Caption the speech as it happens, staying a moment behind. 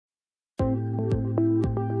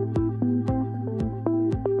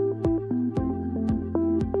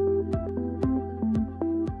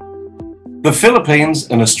The Philippines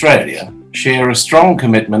and Australia share a strong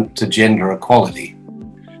commitment to gender equality.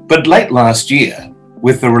 But late last year,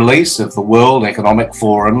 with the release of the World Economic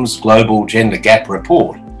Forum's Global Gender Gap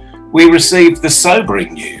Report, we received the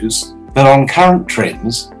sobering news that on current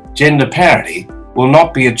trends, gender parity will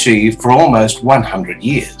not be achieved for almost 100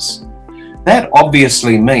 years. That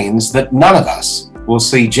obviously means that none of us will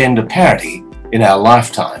see gender parity in our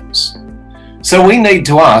lifetimes. So we need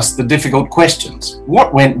to ask the difficult questions: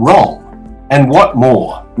 what went wrong and what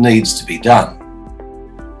more needs to be done?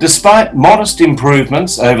 Despite modest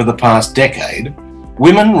improvements over the past decade,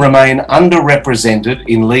 women remain underrepresented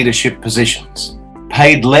in leadership positions,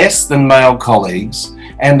 paid less than male colleagues,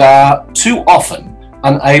 and are too often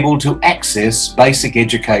unable to access basic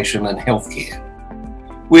education and healthcare.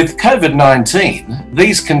 With COVID-19,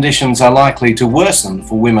 these conditions are likely to worsen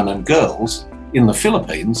for women and girls in the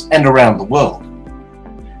Philippines and around the world.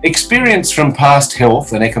 Experience from past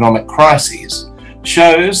health and economic crises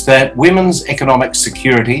shows that women's economic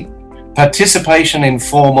security, participation in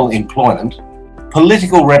formal employment,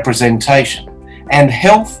 political representation, and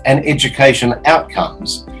health and education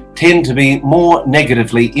outcomes tend to be more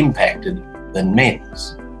negatively impacted than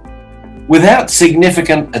men's. Without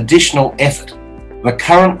significant additional effort, the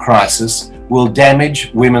current crisis will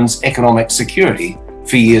damage women's economic security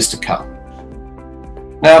for years to come.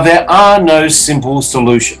 Now, there are no simple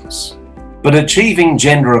solutions, but achieving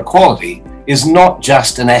gender equality is not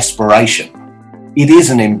just an aspiration, it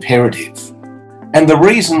is an imperative. And the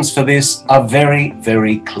reasons for this are very,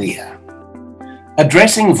 very clear.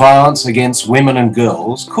 Addressing violence against women and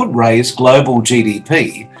girls could raise global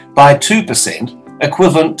GDP by 2%,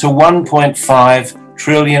 equivalent to 1.5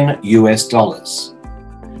 trillion US dollars.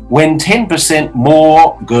 When 10%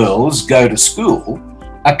 more girls go to school,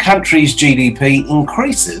 a country's GDP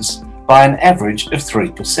increases by an average of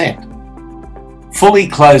 3%. Fully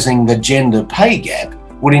closing the gender pay gap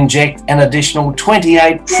would inject an additional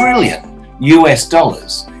 28 trillion US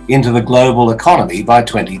dollars into the global economy by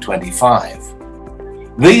 2025.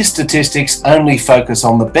 These statistics only focus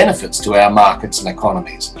on the benefits to our markets and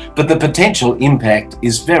economies, but the potential impact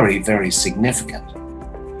is very, very significant.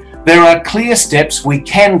 There are clear steps we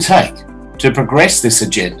can take to progress this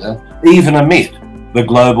agenda, even amid the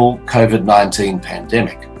global COVID-19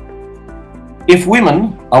 pandemic. If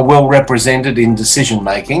women are well represented in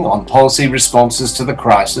decision-making on policy responses to the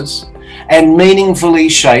crisis and meaningfully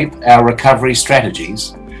shape our recovery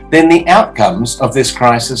strategies, then the outcomes of this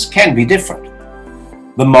crisis can be different.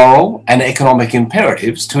 The moral and economic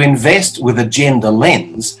imperatives to invest with a gender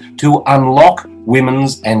lens to unlock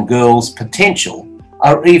women's and girls' potential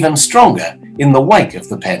are even stronger in the wake of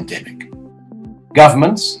the pandemic.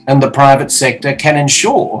 Governments and the private sector can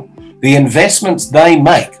ensure the investments they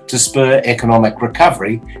make to spur economic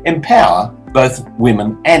recovery empower both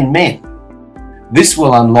women and men. This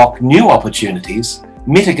will unlock new opportunities,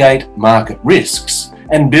 mitigate market risks,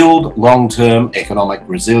 and build long-term economic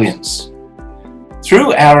resilience.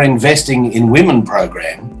 Through our Investing in Women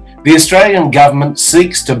program, the Australian government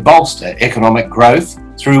seeks to bolster economic growth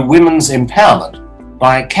through women's empowerment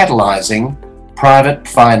by catalysing private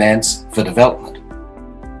finance for development.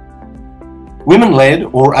 Women-led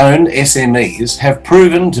or owned SMEs have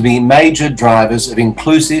proven to be major drivers of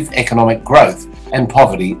inclusive economic growth and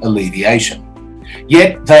poverty alleviation.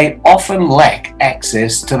 Yet they often lack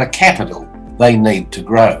access to the capital they need to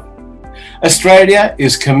grow. Australia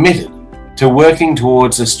is committed to working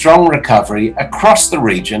towards a strong recovery across the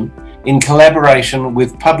region in collaboration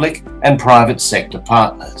with public and private sector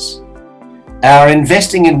partners. Our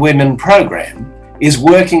Investing in Women program is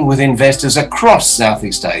working with investors across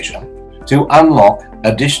Southeast Asia to unlock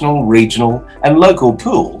additional regional and local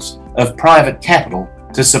pools of private capital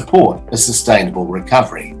to support a sustainable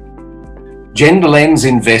recovery. Gender lens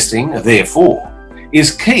investing, therefore,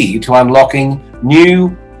 is key to unlocking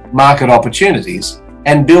new market opportunities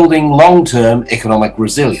and building long-term economic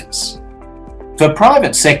resilience. For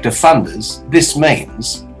private sector funders, this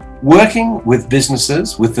means working with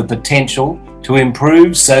businesses with the potential to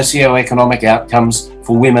improve socio-economic outcomes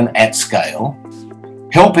for women at scale,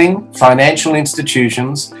 helping financial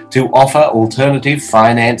institutions to offer alternative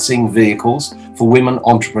financing vehicles for women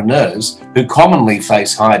entrepreneurs who commonly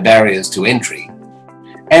face high barriers to entry,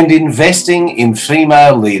 and investing in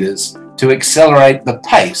female leaders to accelerate the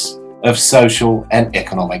pace of social and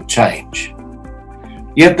economic change.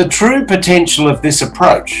 Yet the true potential of this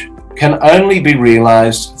approach can only be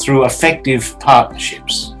realised through effective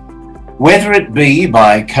partnerships. Whether it be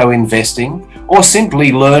by co-investing or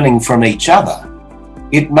simply learning from each other,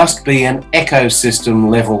 it must be an ecosystem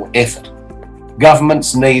level effort.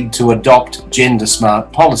 Governments need to adopt gender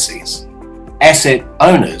smart policies. Asset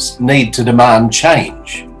owners need to demand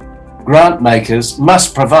change. Grant makers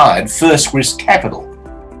must provide first risk capital,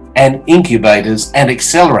 and incubators and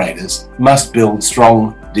accelerators must build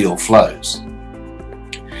strong deal flows.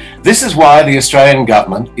 This is why the Australian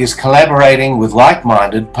Government is collaborating with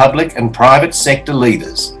like-minded public and private sector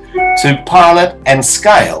leaders to pilot and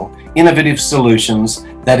scale innovative solutions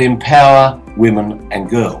that empower women and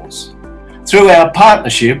girls. Through our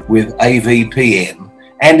partnership with AVPN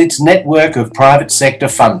and its network of private sector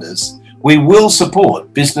funders, we will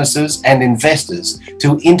support businesses and investors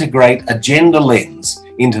to integrate a gender lens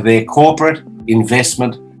into their corporate,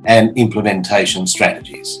 investment and implementation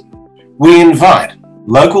strategies. We invite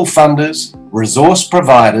local funders, resource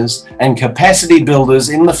providers and capacity builders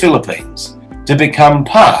in the Philippines to become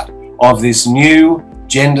part of this new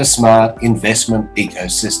gender-smart investment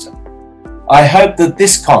ecosystem. I hope that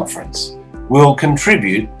this conference will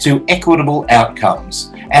contribute to equitable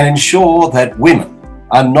outcomes and ensure that women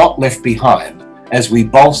are not left behind as we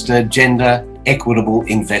bolster gender equitable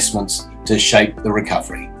investments to shape the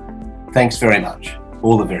recovery. Thanks very much.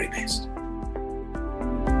 All the very best.